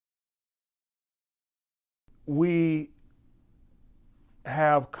we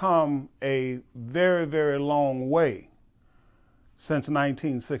have come a very, very long way since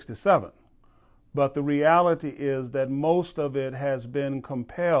 1967. But the reality is that most of it has been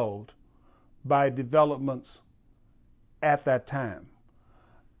compelled by developments at that time.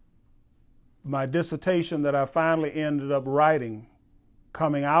 My dissertation that I finally ended up writing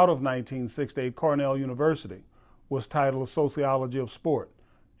coming out of 1968, Cornell University, was titled Sociology of Sport,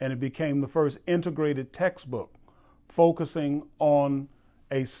 and it became the first integrated textbook focusing on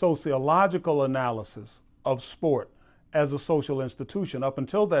a sociological analysis of sport as a social institution. Up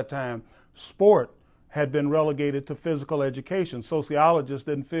until that time, sport had been relegated to physical education. Sociologists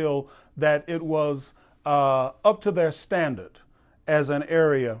didn't feel that it was up to their standard as an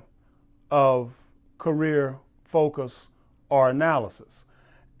area of career focus or analysis.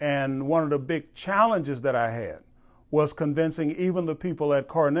 And one of the big challenges that I had was convincing even the people at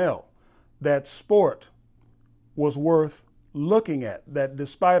Cornell that sport was worth looking at, that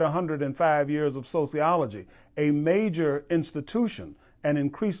despite 105 years of sociology, a major institution, an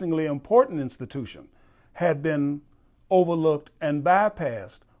increasingly important institution, had been overlooked and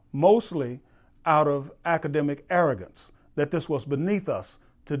bypassed, mostly out of academic arrogance, that this was beneath us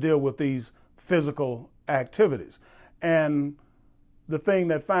to deal with these physical activities. And the thing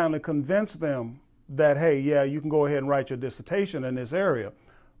that finally convinced them that, hey, yeah, you can go ahead and write your dissertation in this area,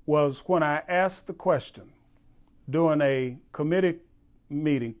 was when I asked the question during a committee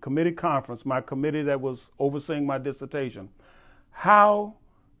meeting, committee conference, my committee that was overseeing my dissertation, how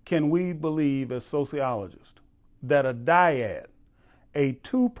can we believe as sociologists that a dyad, a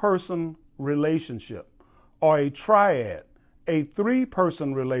two-person relationship, or a triad, a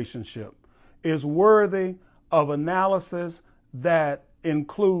three-person relationship, is worthy of analysis that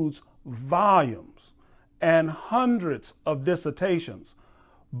includes volumes and hundreds of dissertations,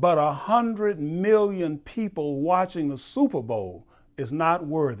 but 100 million people watching the Super Bowl is not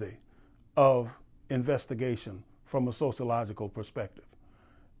worthy of investigation from a sociological perspective?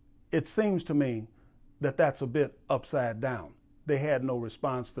 It seems to me that that's a bit upside down. They had no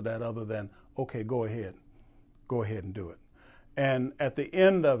response to that other than, okay, go ahead and do it. And at the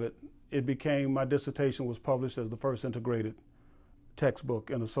end of it, it became, my dissertation was published as the first integrated textbook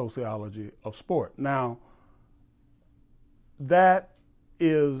in the sociology of sport. Now, that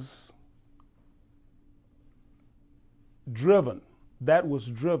is driven, that was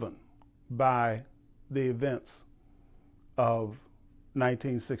driven by the events of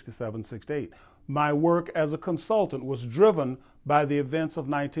 1967-68. My work as a consultant was driven by the events of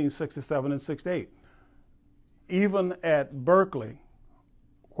 1967 and 68. Even at Berkeley,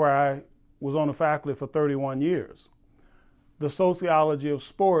 where I was on the faculty for 31 years, the sociology of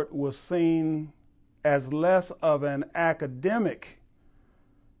sport was seen as less of an academic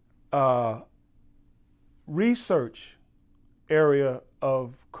research area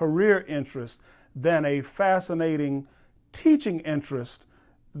of career interest than a fascinating teaching interest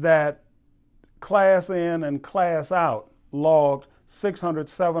that class in and class out logged 600,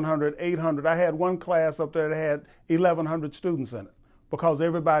 700, 800. I had one class up there that had 1,100 students in it because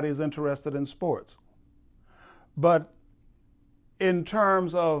everybody is interested in sports. But in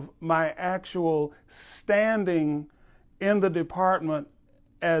terms of my actual standing in the department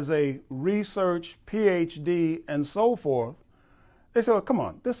as a research PhD and so forth, they said, well, come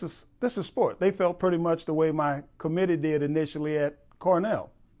on, this is sport. They felt pretty much the way my committee did initially at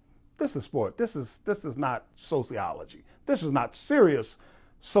Cornell. This is sport. This is not sociology. This is not serious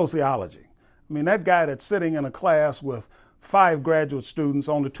sociology. I mean, that guy that's sitting in a class with 5 graduate students,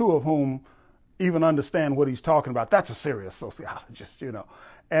 only 2 of whom even understand what he's talking about, that's a serious sociologist, you know.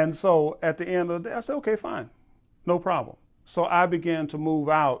 And so at the end of the day, I said, okay, fine, no problem. So I began to move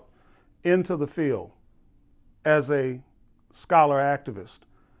out into the field as a scholar activist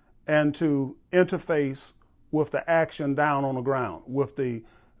and to interface with the action down on the ground, with the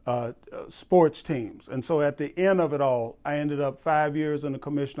sports teams. And so at the end of it all, I ended up 5 years in the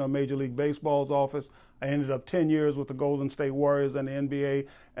commissioner of Major League Baseball's office. I ended up 10 years with the Golden State Warriors and the NBA,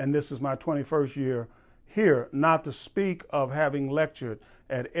 and this is my 21st year here, not to speak of having lectured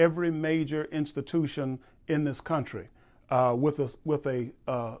at every major institution in this country with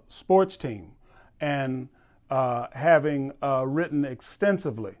a sports team, and having written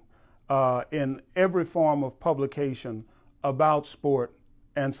extensively in every form of publication about sport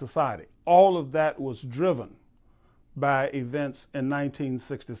and society. All of that was driven by events in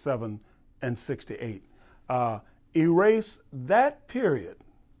 1967 and 68. Erase that period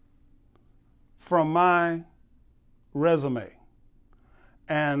from my resume,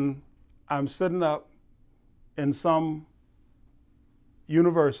 and I'm sitting up in some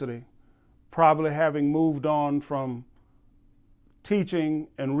university probably having moved on from teaching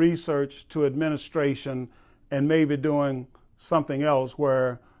and research to administration and maybe doing something else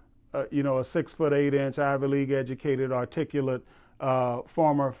where, a 6'8" Ivy League educated, articulate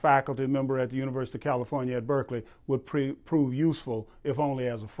former faculty member at the University of California at Berkeley would prove useful, if only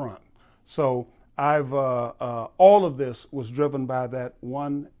as a front. So all of this was driven by that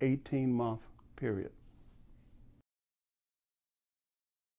one 18-month period.